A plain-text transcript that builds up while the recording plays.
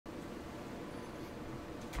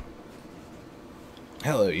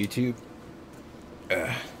Hello, YouTube.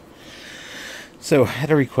 So I had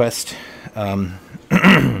a request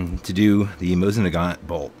to do the Mosin Nagant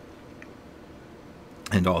Bolt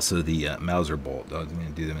and also the Mauser Bolt. I'm going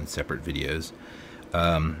to do them in separate videos.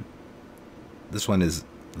 This one is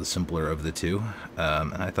the simpler of the two,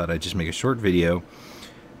 and I thought I'd just make a short video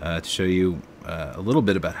to show you a little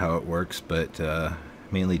bit about how it works, but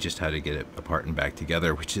mainly just how to get it apart and back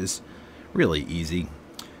together, which is really easy.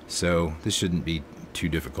 So this shouldn't be too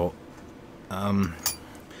difficult. I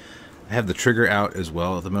have the trigger out as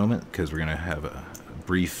well at the moment because we're going to have a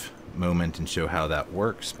brief moment and show how that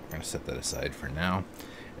works. We're going to set that aside for now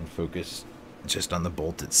and focus just on the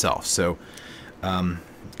bolt itself. So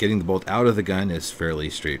getting the bolt out of the gun is fairly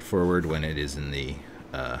straightforward when it is in the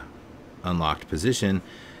unlocked position,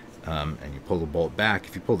 and you pull the bolt back.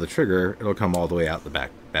 If you pull the trigger, it'll come all the way out the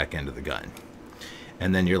back end of the gun,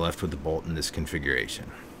 and then you're left with the bolt in this configuration.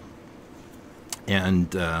 And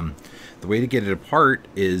the way to get it apart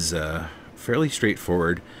is fairly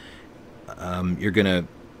straightforward. You're going to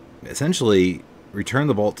essentially return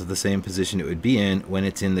the bolt to the same position it would be in when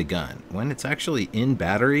it's in the gun. When it's actually in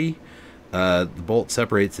battery, the bolt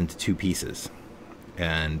separates into two pieces,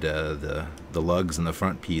 and the lugs and the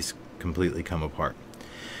front piece completely come apart.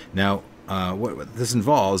 Now, what this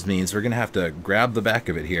involves means we're going to have to grab the back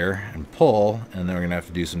of it here and pull, and then we're going to have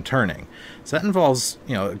to do some turning. So that involves,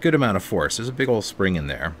 a good amount of force. There's a big old spring in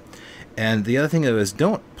there. And the other thing is,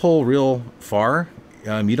 don't pull real far.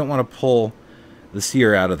 You don't want to pull the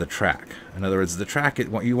sear out of the track. In other words, the track,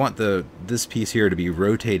 you want this piece here to be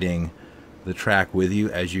rotating the track with you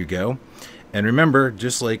as you go. And remember,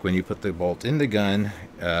 just like when you put the bolt in the gun,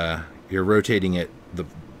 you're rotating it, the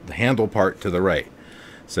handle part to the right.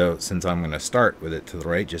 So since I'm going to start with it to the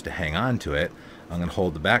right just to hang on to it, I'm going to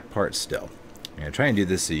hold the back part still. I'm going to try and do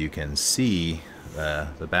this so you can see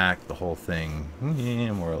the back, the whole thing,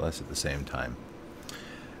 more or less at the same time.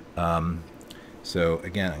 So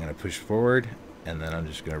again, I'm going to push forward, and then I'm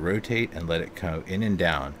just going to rotate and let it go in and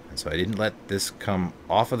down. And so I didn't let this come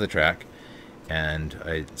off of the track, and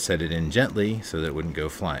I set it in gently so that it wouldn't go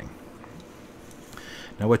flying.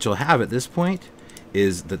 Now what you'll have at this point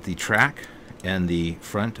is that the track and the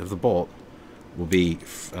front of the bolt will be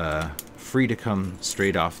free to come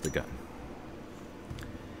straight off the gun.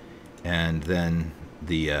 And then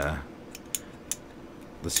the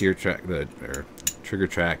sear track, or trigger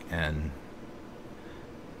track, and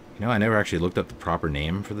I never actually looked up the proper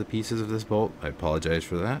name for the pieces of this bolt. I apologize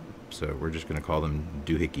for that. So we're just going to call them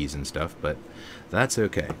doohickeys and stuff, but that's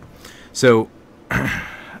okay. So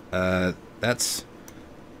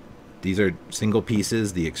these are single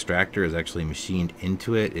pieces. The extractor is actually machined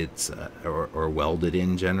into it. It's or welded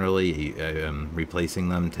in generally. Replacing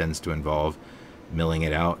them tends to involve milling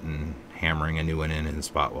it out and hammering a new one in and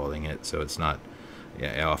spot welding it. So it's not.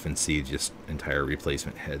 Yeah, I often see just entire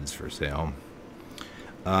replacement heads for sale.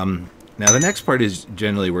 Now the next part is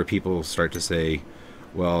generally where people start to say,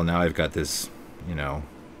 well, now I've got this,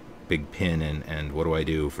 big pin, and what do I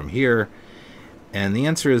do from here? And the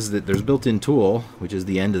answer is that there's a built-in tool, which is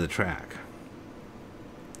the end of the track.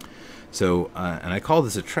 So, and I call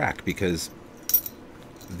this a track because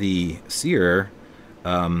the sear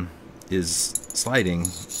is sliding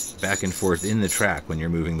back and forth in the track when you're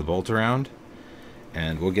moving the bolt around.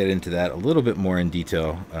 And we'll get into that a little bit more in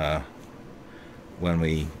detail when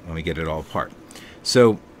we get it all apart.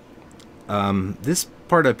 So this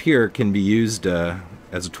part up here can be used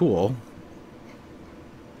as a tool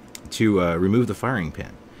to remove the firing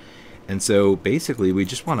pin. And so basically we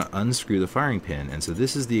just want to unscrew the firing pin, and so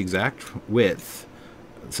this is the exact width.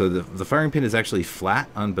 So the firing pin is actually flat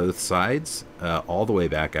on both sides, all the way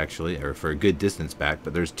back actually, or for a good distance back,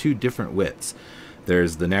 but there's two different widths.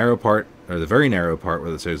 There's the narrow part, or the very narrow part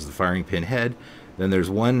where it says the firing pin head, then there's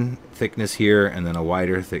one thickness here and then a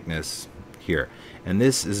wider thickness here. And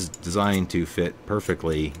this is designed to fit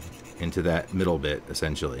perfectly into that middle bit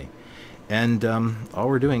essentially. And all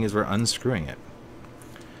we're doing is we're unscrewing it.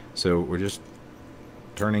 So we're just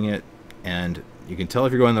turning it, and you can tell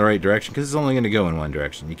if you're going the right direction because it's only going to go in one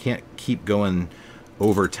direction. You can't keep going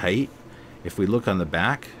over tight. If we look on the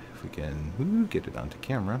back, if we can get it onto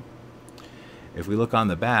camera, if we look on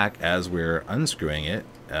the back as we're unscrewing it,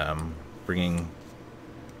 bringing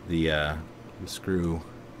the screw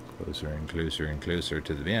closer and closer and closer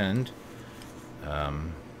to the end,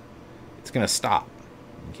 it's going to stop.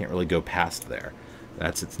 You can't really go past there.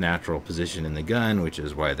 That's its natural position in the gun, which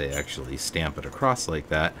is why they actually stamp it across like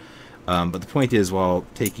that. But the point is, while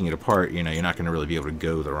taking it apart, you're not going to really be able to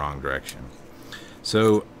go the wrong direction.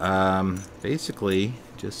 So basically,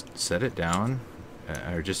 just set it down,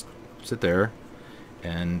 or just sit there,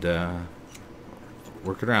 and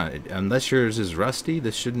work it around. Unless yours is rusty,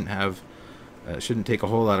 this shouldn't have shouldn't take a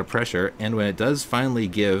whole lot of pressure. And when it does finally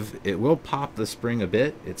give, it will pop the spring a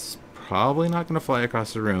bit. It's probably not going to fly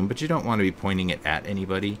across the room, but you don't want to be pointing it at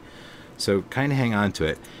anybody. So kind of hang on to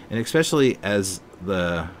it, and especially as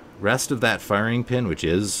the rest of that firing pin, which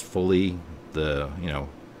is fully the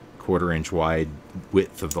 1/4 inch wide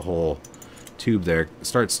width of the whole tube there,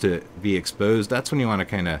 starts to be exposed, that's when you want to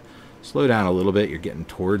kind of slow down a little bit. You're getting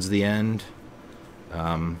towards the end,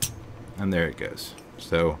 and there it goes.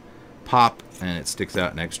 So pop, and it sticks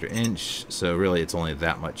out an extra inch, so really it's only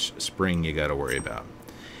that much spring you got to worry about,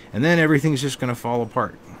 and then everything's just going to fall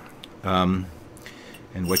apart.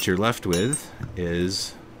 And what you're left with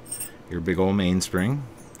is your big old mainspring,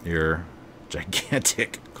 your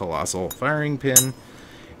gigantic colossal firing pin,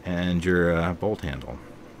 and your bolt handle,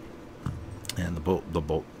 and the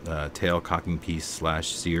bolt tail cocking piece slash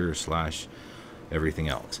sear slash everything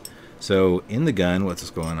else. So in the gun, what's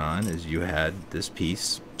going on is you had this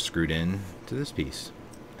piece screwed in to this piece,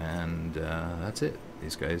 and that's it.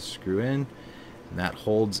 These guys screw in, and that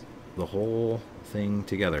holds the whole thing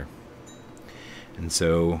together. And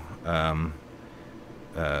so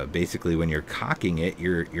basically when you're cocking it,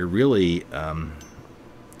 you're really I'll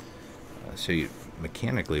show you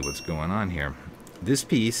mechanically what's going on here. This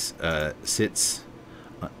piece sits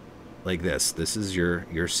like this. This is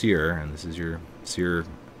your sear, and this is your sear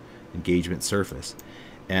engagement surface.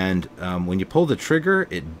 And when you pull the trigger,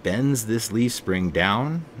 it bends this leaf spring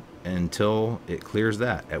down until it clears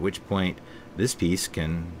that, at which point this piece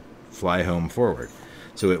can fly home forward.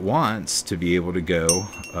 So it wants to be able to go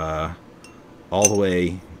all the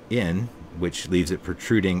way in, which leaves it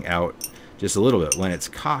protruding out just a little bit. When it's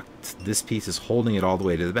cocked, this piece is holding it all the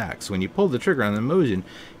way to the back. So when you pull the trigger on the Mosin,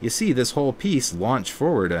 you see this whole piece launch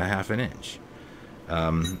forward a 1/2 inch.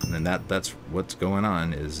 And that's what's going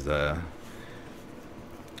on, is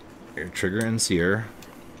your trigger and sear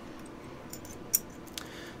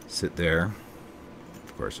sit there.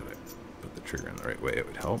 Of course, if I put the trigger in the right way, it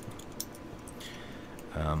would help.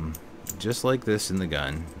 Just like this in the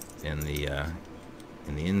gun, in the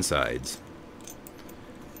insides.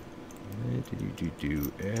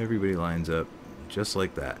 Everybody lines up just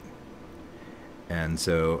like that. And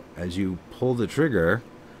so as you pull the trigger,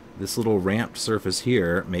 this little ramped surface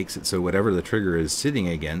here makes it so whatever the trigger is sitting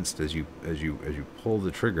against, as you pull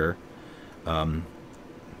the trigger, I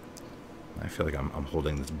feel like I'm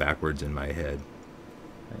holding this backwards in my head.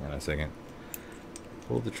 Hang on a second.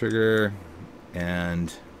 Pull the trigger,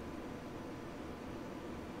 and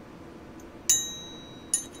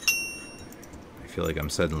I feel like I'm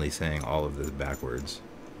suddenly saying all of this backwards.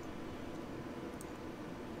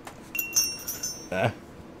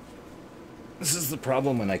 This is the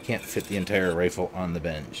problem when I can't fit the entire rifle on the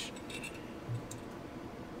bench.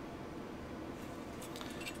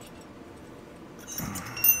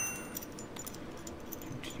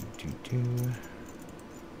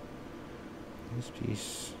 This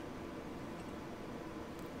piece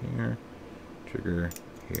here, trigger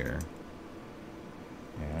here,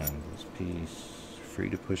 and this piece free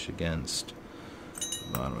to push against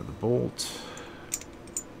the bottom of the bolt.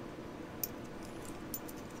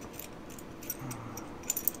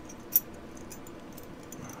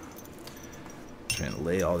 Trying to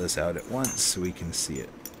lay all this out at once so we can see it.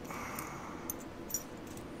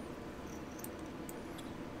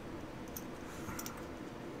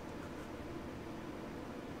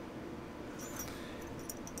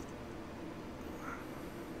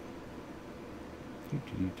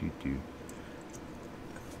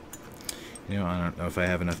 You know, I don't know if I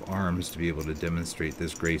have enough arms to be able to demonstrate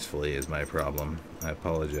this gracefully is my problem. I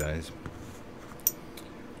apologize.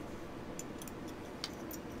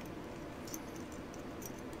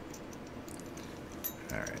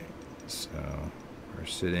 Alright, so we're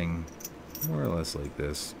sitting more or less like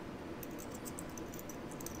this.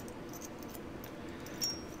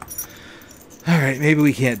 Alright, maybe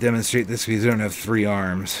we can't demonstrate this because we don't have 3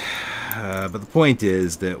 arms. But the point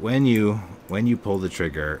is that when you pull the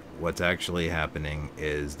trigger, what's actually happening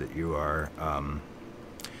is that you are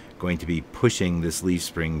going to be pushing this leaf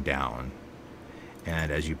spring down.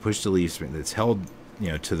 And as you push the leaf spring, that's held,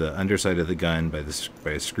 to the underside of the gun by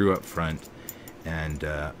a screw up front. And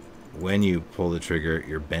when you pull the trigger,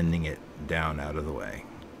 you're bending it down out of the way.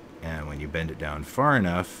 And when you bend it down far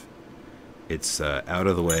enough, it's out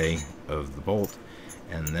of the way of the bolt,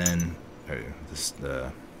 and then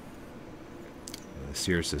the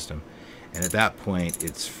sear system, and at that point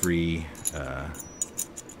it's free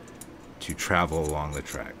to travel along the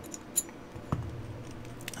track.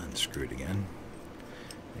 Unscrew it again.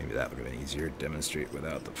 Maybe that would have been easier to demonstrate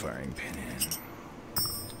without the firing pin in.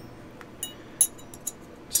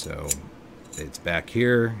 So it's back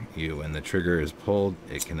here. When the trigger is pulled,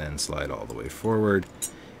 it can then slide all the way forward,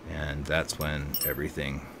 and that's when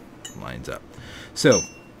everything lines up. So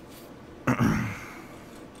that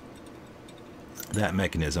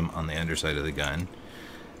mechanism on the underside of the gun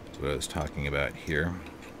is what I was talking about here.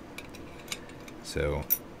 So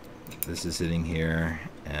this is sitting here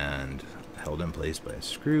and held in place by a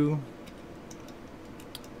screw.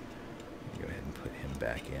 Go ahead and put him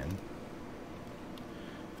back in.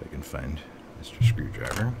 If I can find Mr.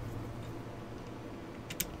 Screwdriver.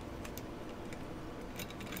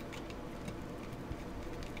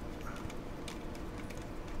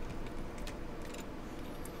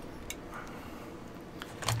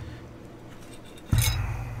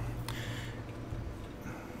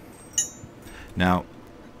 Now,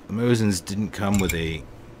 the Mosins didn't come with a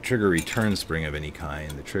trigger return spring of any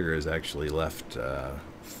kind. The trigger is actually left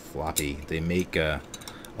floppy. They make a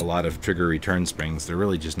lot of trigger return springs. They're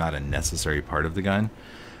really just not a necessary part of the gun.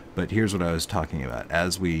 But here's what I was talking about.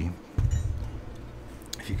 If you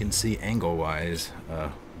can see angle-wise,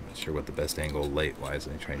 I'm not sure what the best angle light-wise.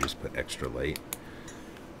 Let me try and just put extra light.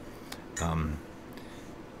 Let's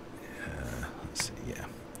see, yeah.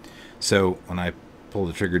 So when I pull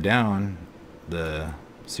the trigger down, the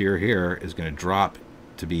sear here is going to drop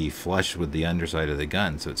to be flush with the underside of the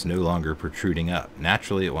gun, so it's no longer protruding up.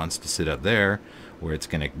 Naturally, it wants to sit up there where it's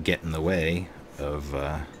going to get in the way of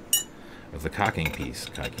the cocking piece.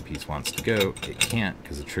 Cocking piece wants to go, it can't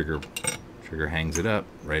because the trigger hangs it up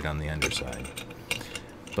right on the underside.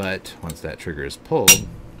 But once that trigger is pulled,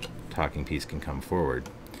 cocking piece can come forward.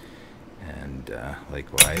 And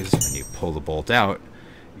likewise, when you pull the bolt out,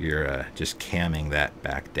 you're just camming that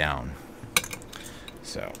back down.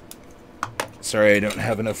 So, sorry I don't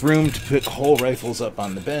have enough room to put whole rifles up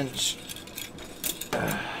on the bench.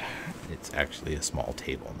 It's actually a small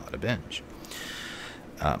table, not a bench.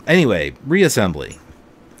 Anyway, reassembly.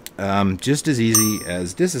 Just as easy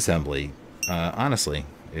as disassembly. Honestly,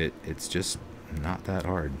 it's just not that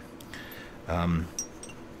hard.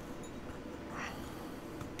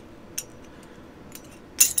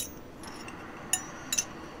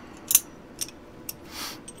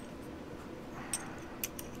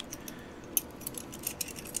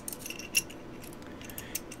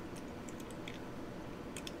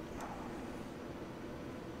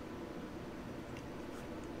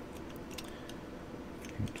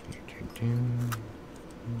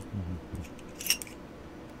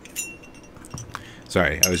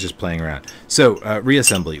 Sorry, I was just playing around. So,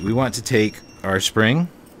 reassembly. We want to take our spring,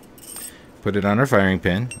 put it on our firing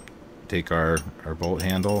pin, take our bolt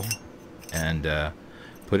handle, and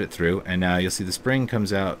put it through. And now you'll see the spring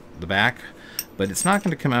comes out the back, but it's not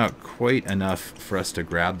going to come out quite enough for us to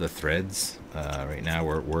grab the threads. Right now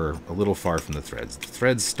we're a little far from the threads. The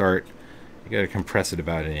threads start, you got to compress it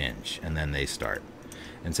about 1 inch, and then they start.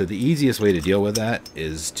 And so the easiest way to deal with that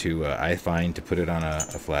is to, I find, to put it on a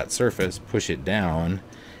flat surface, push it down,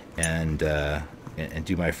 and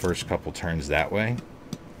do my first couple turns that way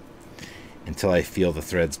until I feel the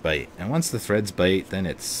threads bite. And once the threads bite, then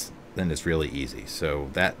it's really easy.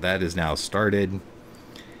 So that is now started.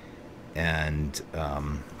 And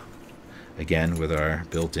again, with our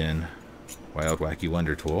built-in Wild Wacky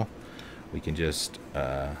Wonder tool, we can just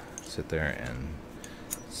sit there and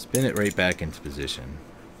spin it right back into position.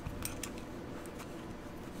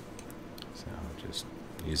 So just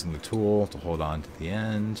using the tool to hold on to the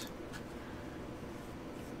end.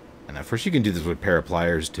 And of course you can do this with a pair of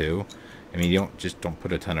pliers too. I mean, you don't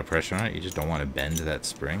put a ton of pressure on it. You just don't want to bend that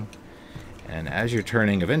spring. And as you're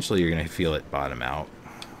turning, eventually you're going to feel it bottom out.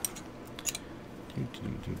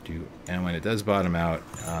 And when it does bottom out,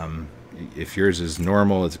 if yours is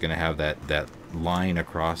normal, it's going to have that line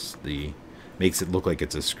across the, makes it look like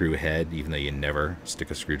it's a screw head, even though you never stick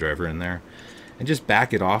a screwdriver in there. And just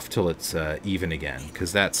back it off till it's even again,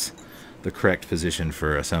 because that's the correct position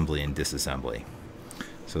for assembly and disassembly.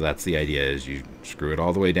 So that's the idea, is you screw it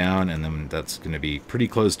all the way down, and then that's going to be pretty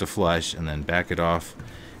close to flush, and then back it off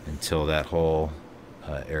until that whole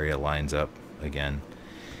area lines up again.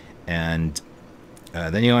 And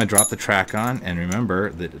then you want to drop the track on, and remember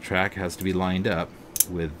that the track has to be lined up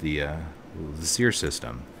with the sear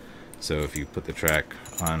system. So if you put the track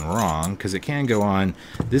on wrong, because it can go on,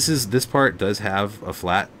 this part does have a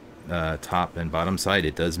flat top and bottom side.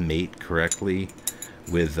 It does mate correctly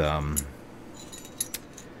with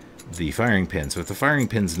the firing pin. So if the firing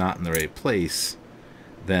pin's not in the right place,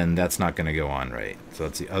 then that's not going to go on right. So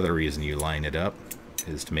that's the other reason you line it up,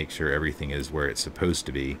 is to make sure everything is where it's supposed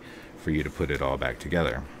to be for you to put it all back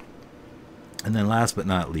together. And then last but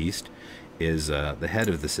not least is the head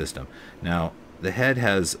of the system. Now, the head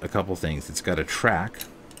has a couple things. It's got a track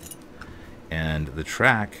and the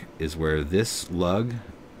track is where this lug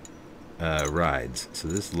rides. So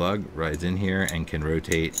this lug rides in here and can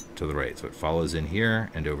rotate to the right. So it follows in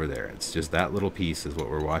here and over there. It's just that little piece is what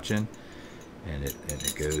we're watching, and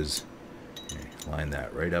it goes. Line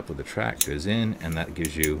that right up with the track, goes in, and that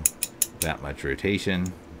gives you that much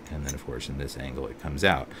rotation. And then, of course, in this angle, it comes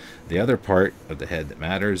out. The other part of the head that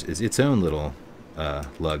matters is its own little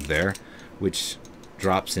lug there, which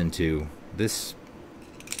drops into this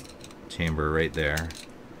chamber right there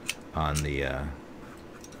on the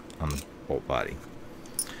bolt body.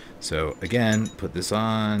 So again, put this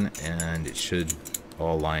on, and it should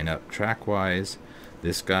all line up track-wise.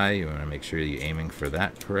 This guy, you want to make sure you're aiming for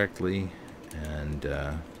that correctly. And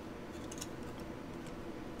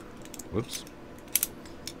whoops.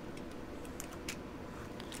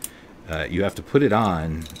 You have to put it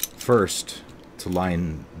on first to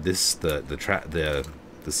line this the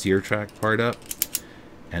sear track part up,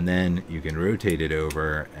 and then you can rotate it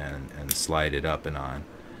over and slide it up and on,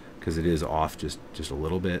 because it is off just a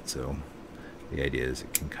little bit. So the idea is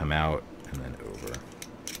it can come out and then over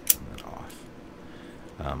and then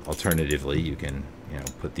off. Alternatively, you can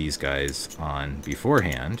put these guys on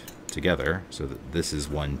beforehand together so that this is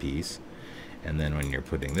one piece, and then when you're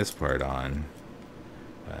putting this part on,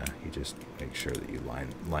 you just make sure that you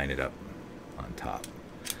line it up on top.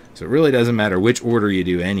 So it really doesn't matter which order you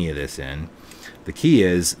do any of this in. The key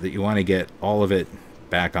is that you want to get all of it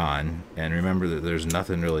back on, and remember that there's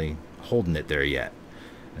nothing really holding it there yet.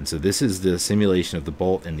 And so this is the simulation of the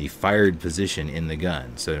bolt in the fired position in the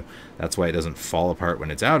gun. So that's why it doesn't fall apart when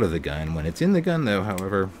it's out of the gun. When it's in the gun, though,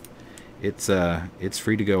 however, it's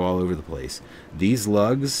free to go all over the place. These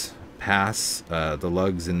lugs pass the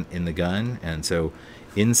lugs in the gun, and so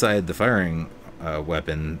inside the firing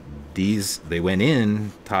weapon, they went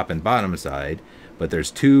in top and bottom side, but there's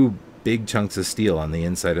two big chunks of steel on the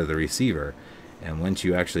inside of the receiver. And once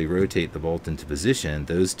you actually rotate the bolt into position,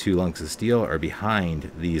 those two lumps of steel are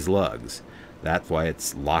behind these lugs. That's why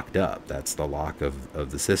it's locked up. That's the lock of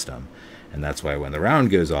the system. And that's why when the round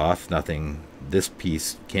goes off, this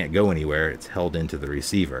piece can't go anywhere. It's held into the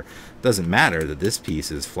receiver. It doesn't matter that this piece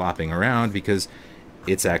is flopping around, because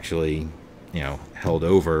it's actually, held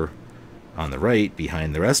over on the right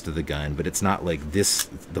behind the rest of the gun, but it's not like this.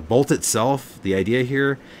 The bolt itself, the idea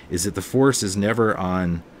here is that the force is never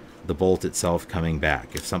on the bolt itself coming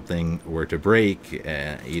back. If something were to break,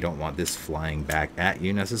 you don't want this flying back at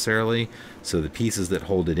you necessarily, so the pieces that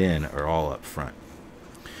hold it in are all up front.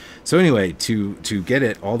 So anyway, to get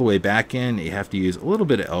it all the way back in, you have to use a little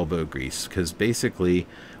bit of elbow grease, because basically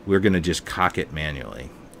we're going to just cock it manually.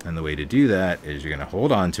 And the way to do that is you're going to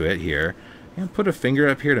hold on to it here and put a finger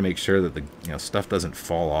up here to make sure that the stuff doesn't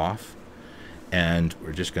fall off. And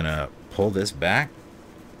we're just going to pull this back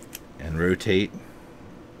and rotate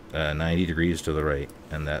 90 degrees to the right,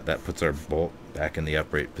 and that puts our bolt back in the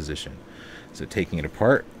upright position. So taking it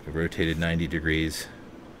apart, we rotated 90 degrees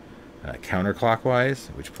counterclockwise,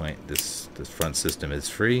 at which point this front system is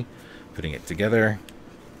free. Putting it together,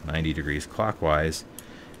 90 degrees clockwise,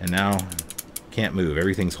 and now can't move.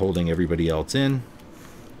 Everything's holding everybody else in.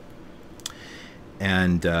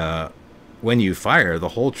 And when you fire, the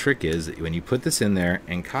whole trick is that when you put this in there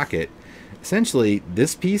and cock it, essentially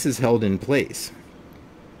this piece is held in place.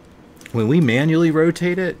 When we manually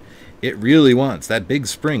rotate it, it really wants, that big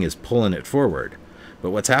spring is pulling it forward. But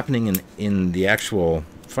what's happening in the actual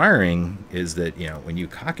firing is that, when you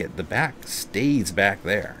cock it, the back stays back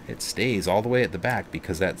there. It stays all the way at the back,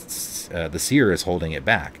 because that's the sear is holding it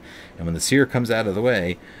back. And when the sear comes out of the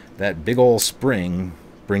way, that big old spring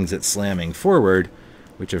brings it slamming forward,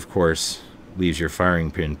 which of course leaves your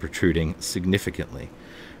firing pin protruding significantly.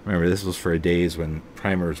 Remember, this was for days when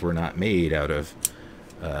primers were not made out of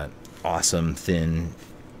awesome thin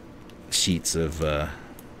sheets of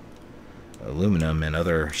aluminum and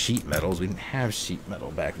other sheet metals. We didn't have sheet metal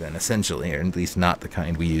back then, essentially, or at least not the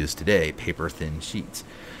kind we use today, paper thin sheets.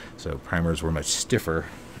 So primers were much stiffer.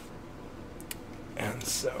 And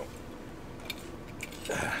so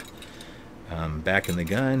back in the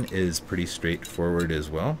gun is pretty straightforward as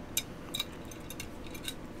well.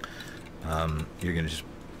 You're going to just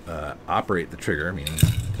operate the trigger, meaning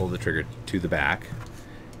pull the trigger to the back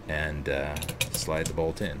and slide the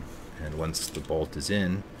bolt in. And once the bolt is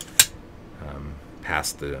in,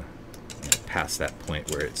 past that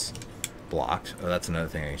point where it's blocked. Oh, that's another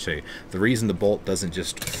thing I can show you. The reason the bolt doesn't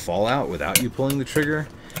just fall out without you pulling the trigger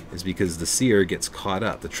is because the sear gets caught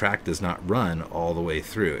up. The track does not run all the way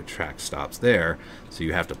through. The track stops there, so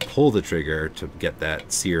you have to pull the trigger to get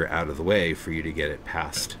that sear out of the way for you to get it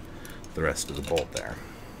past the rest of the bolt there.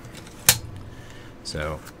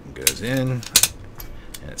 So it goes in,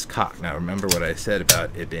 and it's cocked. Now remember what I said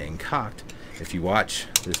about it being cocked. If you watch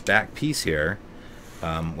this back piece here,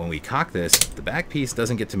 when we cock this, the back piece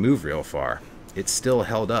doesn't get to move real far. It's still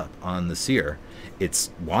held up on the sear. It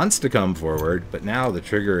wants to come forward, but now the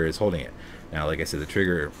trigger is holding it. Now, like I said, the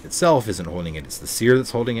trigger itself isn't holding it. It's the sear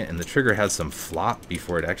that's holding it, and the trigger has some flop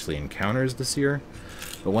before it actually encounters the sear.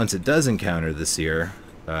 But once it does encounter the sear,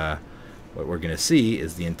 what we're going to see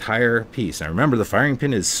is the entire piece. Now remember, the firing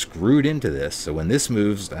pin is screwed into this, so when this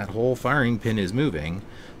moves, that whole firing pin is moving.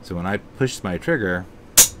 So when I push my trigger,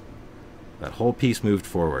 that whole piece moved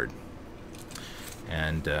forward.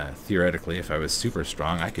 And theoretically, if I was super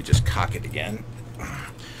strong, I could just cock it again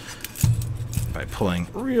by pulling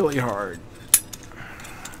really hard.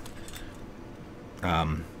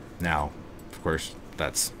 Now, of course,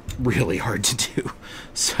 that's really hard to do.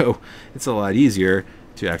 So it's a lot easier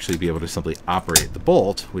to actually be able to simply operate the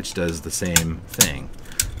bolt, which does the same thing.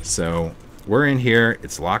 So we're in here,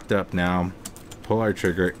 it's locked up now. Pull our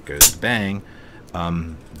trigger, it goes bang.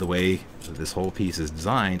 The way that this whole piece is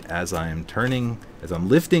designed, as I'm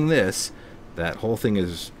lifting this, that whole thing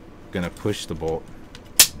is going to push the bolt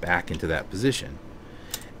back into that position.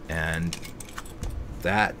 And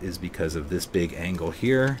that is because of this big angle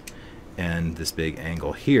here and this big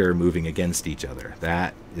angle here moving against each other.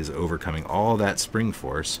 That is overcoming all that spring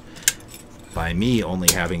force by me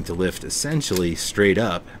only having to lift essentially straight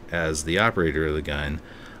up as the operator of the gun.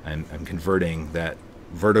 I'm converting that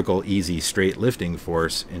vertical, easy, straight lifting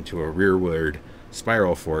force into a rearward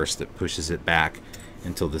spiral force that pushes it back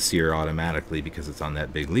until the sear automatically, because it's on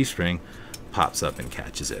that big leaf spring, pops up and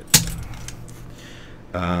catches it.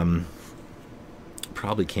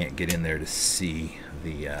 Probably can't get in there to see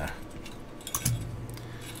the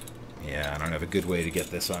yeah, I don't have a good way to get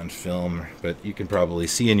this on film, but you can probably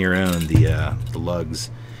see in your own the lugs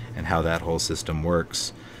and how that whole system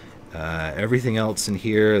works. Everything else in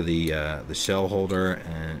here, the shell holder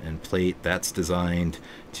and plate, that's designed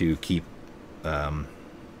to keep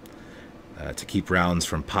rounds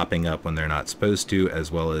from popping up when they're not supposed to,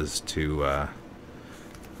 as well as to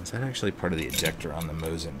is that actually part of the ejector on the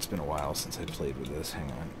Mosin? It's been a while since I played with this.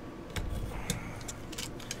 Hang on.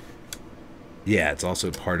 Yeah, it's also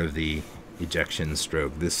part of the ejection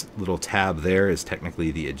stroke. This little tab there is technically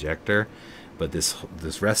the ejector, but this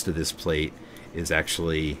rest of this plate is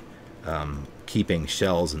actually keeping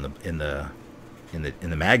shells in the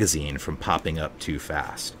magazine from popping up too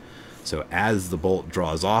fast. So as the bolt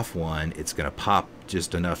draws off one, it's going to pop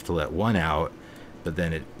just enough to let one out, but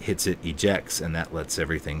then it hits it, ejects, and that lets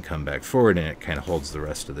everything come back forward, and it kind of holds the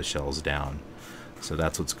rest of the shells down. So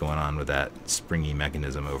that's what's going on with that springy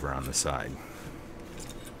mechanism over on the side.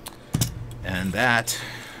 And that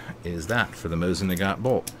is that for the Mosin Nagant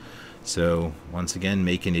Bolt. So once again,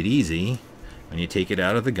 making it easy, when you take it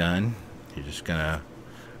out of the gun, you're just gonna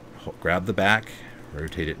grab the back,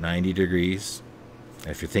 rotate it 90 degrees.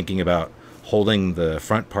 If you're thinking about holding the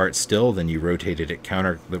front part still, then you rotated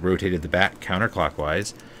the back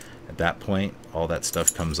counterclockwise. At that point, all that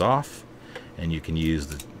stuff comes off, and you can use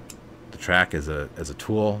the track as a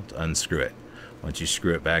tool to unscrew it. Once you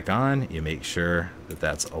screw it back on, you make sure that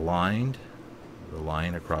that's aligned, the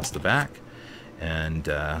line across the back, and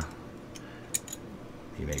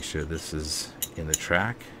you make sure this is in the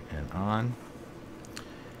track and on.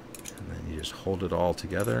 And then you just hold it all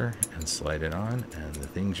together and slide it on, and the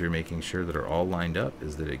things you're making sure that are all lined up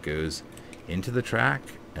is that it goes into the track,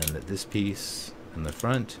 and that this piece in the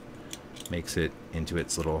front makes it into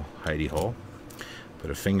its little hidey hole. Put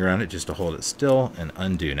a finger on it just to hold it still and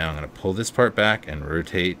undo. Now I'm going to pull this part back and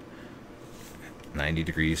rotate 90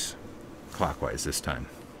 degrees clockwise this time.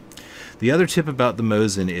 The other tip about the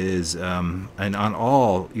Mosin is, and on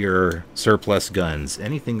all your surplus guns,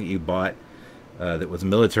 anything that you bought that was a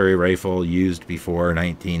military rifle used before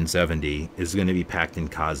 1970 is going to be packed in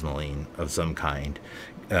cosmoline of some kind.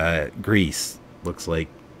 Grease, looks like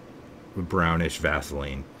brownish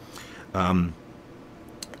Vaseline.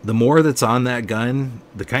 The more that's on that gun,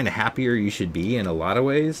 the kind of happier you should be in a lot of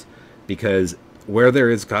ways, because where there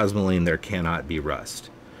is cosmoline, there cannot be rust.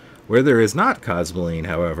 Where there is not cosmoline,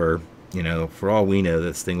 however, you know, for all we know,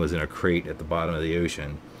 this thing was in a crate at the bottom of the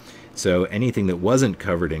ocean. So anything that wasn't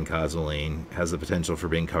covered in cosmoline has the potential for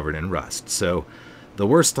being covered in rust. So the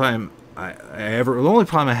worst time the only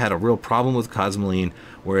problem I had a real problem with cosmoline,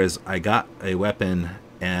 whereas I got a weapon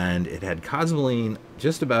and it had cosmoline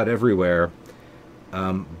just about everywhere,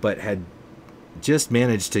 but had just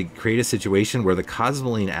managed to create a situation where the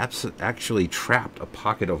cosmoline actually trapped a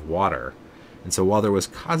pocket of water. And so while there was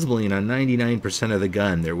cosmoline on 99% of the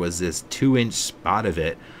gun, there was this 2-inch spot of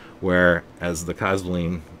it where, as the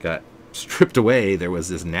cosmoline got stripped away, there was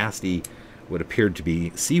this nasty what appeared to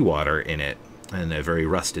be seawater in it, and a very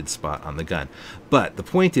rusted spot on the gun. But the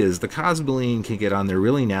point is, the cosmoline can get on there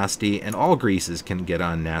really nasty, and all greases can get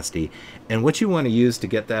on nasty. And what you want to use to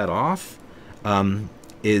get that off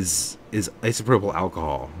is isopropyl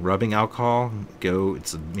alcohol, rubbing alcohol.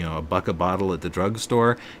 It's a buck a bottle at the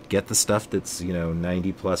drugstore. Get the stuff that's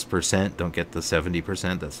 90+%. Don't get the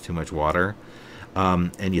 70%. That's too much water.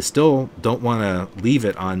 And you still don't want to leave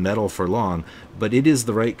it on metal for long, but it is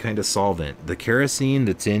the right kind of solvent. The kerosene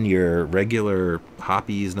that's in your regular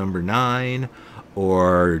Hoppe's number 9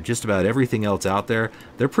 or just about everything else out there,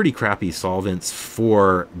 they're pretty crappy solvents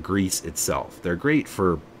for grease itself. They're great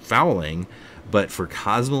for fouling, but for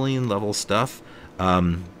cosmoline level stuff,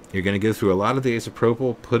 you're going to go through a lot of the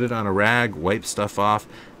isopropyl, put it on a rag, wipe stuff off.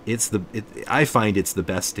 I find it's the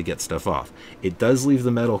best to get stuff off. It does leave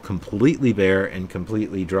the metal completely bare and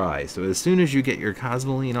completely dry. So as soon as you get your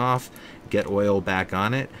cosmoline off, get oil back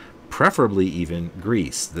on it, preferably even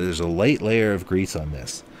grease. There's a light layer of grease on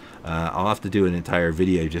this. I'll have to do an entire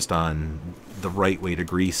video just on the right way to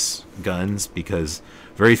grease guns, because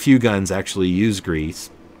very few guns actually use grease.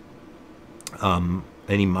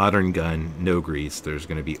 Any modern gun, no grease. There's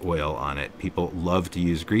going to be oil on it. People love to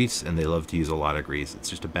use grease, and they love to use a lot of grease. It's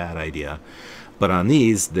just a bad idea. But on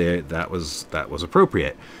these, that was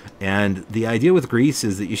appropriate. And the idea with grease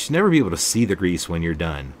is that you should never be able to see the grease when you're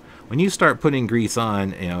done. When you start putting grease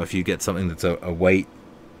on, if you get something that's a white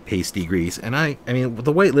pasty grease, and I mean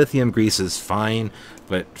the white lithium grease is fine,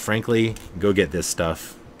 but frankly, go get this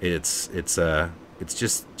stuff. It's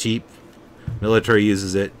just cheap. Military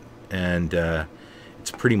uses it, and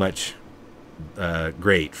it's pretty much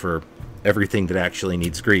great for everything that actually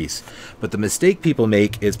needs grease. But the mistake people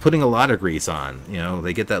make is putting a lot of grease on.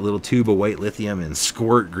 They get that little tube of white lithium and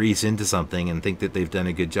squirt grease into something and think that they've done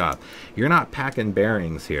a good job. You're not packing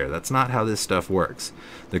bearings here. That's not how this stuff works.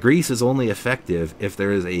 The grease is only effective if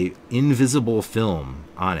there is a invisible film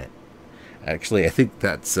on it. Actually, I think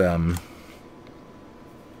that's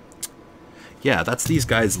that's these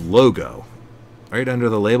guys' logo. Right under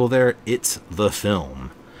the label there, it's the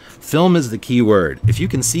film. Film is the key word. If you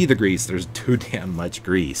can see the grease, there's too damn much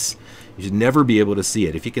grease. You should never be able to see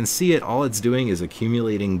it. If you can see it, all it's doing is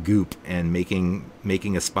accumulating goop and making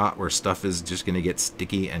a spot where stuff is just going to get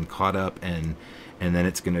sticky and caught up, and then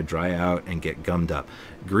it's going to dry out and get gummed up.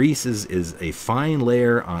 Grease is a fine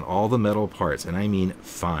layer on all the metal parts, and I mean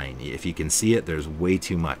fine. If you can see it, there's way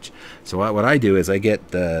too much. So what I do is I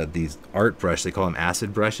get these art brush, they call them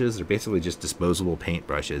acid brushes. They're basically just disposable paint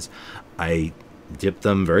brushes. I dip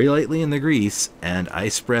them very lightly in the grease, and I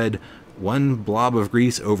spread one blob of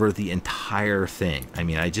grease over the entire thing. I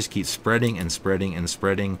mean, I just keep spreading and spreading and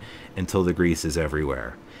spreading until the grease is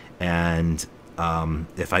everywhere. And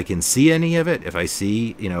if I can see any of it, if I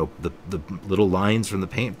see, the little lines from the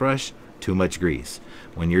paintbrush, too much grease.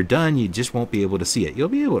 When you're done, you just won't be able to see it. You'll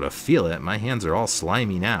be able to feel it. My hands are all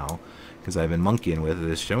slimy now because I've been monkeying with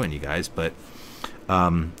it, showing you guys. But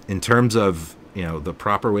in terms of, the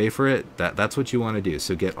proper way for it, that's what you want to do.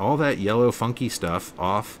 So get all that yellow funky stuff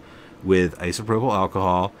off with isopropyl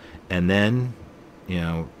alcohol, and then,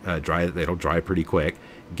 dry it. It'll dry pretty quick.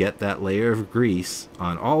 Get that layer of grease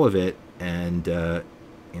on all of it. And,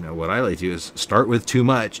 what I like to do is start with too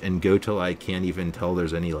much and go till I can't even tell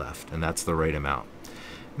there's any left. And that's the right amount.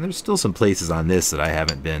 And there's still some places on this that I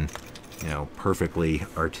haven't been, perfectly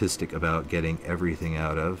artistic about getting everything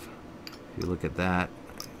out of. If you look at that,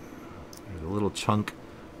 there's a little chunk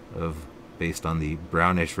of, based on the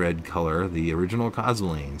brownish red color, the original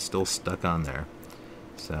cosmoline still stuck on there.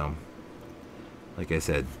 So, like I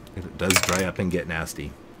said, it does dry up and get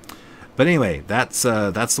nasty. But anyway, that's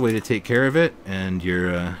the way to take care of it, and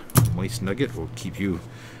your moist nugget will keep you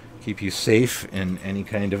safe in any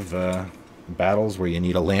kind of battles where you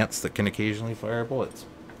need a lance that can occasionally fire bullets.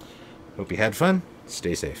 Hope you had fun.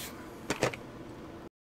 Stay safe.